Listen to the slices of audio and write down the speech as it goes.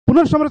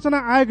पुनर्संरचना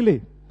आयोगले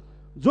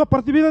जो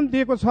प्रतिवेदन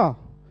दिएको छ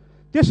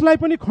त्यसलाई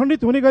पनि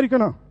खण्डित हुने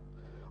गरिकन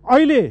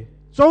अहिले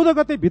 14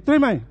 गते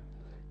भित्रैमा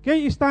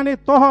केही स्थानीय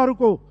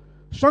तहहरूको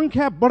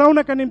संख्या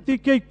बढाउनका निम्ति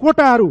केही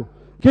कोटाहरू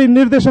केही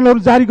निर्देशनहरू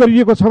जारी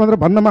गरिएको छ भनेर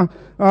भन्नमा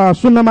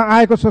सुन्नमा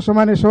आएको छ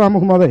सामान्य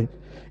सभामुख महोदय।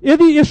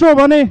 यदि यसो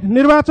भने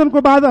निर्वाचनको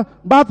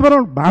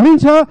वातावरण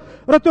भाँडिन्छ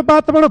र त्यो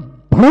वातावरण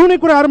भनाउने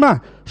कुराहरूमा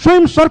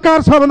स्वयं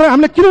सरकार छ भनेर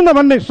हामीले किन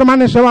नभन्ने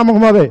सामान्य सभामुख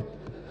महोदय।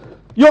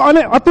 यो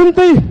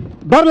अत्यन्तै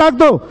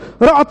डरलाग्दो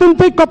र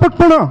अत्यन्तै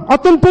कपटपूर्ण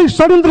अत्यन्तै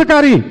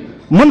षड्यन्त्रकारी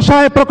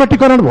मनसाय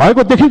प्रकटीकरण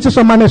भएको देखिन्छ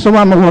सामान्य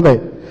सभामुख महोदय।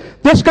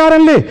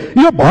 त्यसकारणले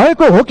यो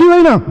भएको हो कि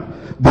होइन,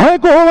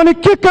 भएको हो भने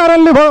के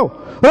कारणले भयो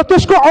र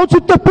त्यसको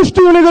औचित्य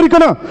पुष्टि हुने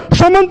गरिकन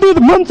सम्बन्धित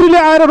मन्त्रीले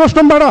आएर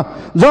रोस्टमबाट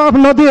जवाफ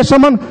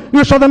नदिएसम्म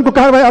यो सदनको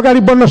कारबाही अगाडि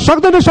बढ्न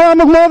सक्दैन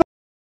सभामुख महोदय।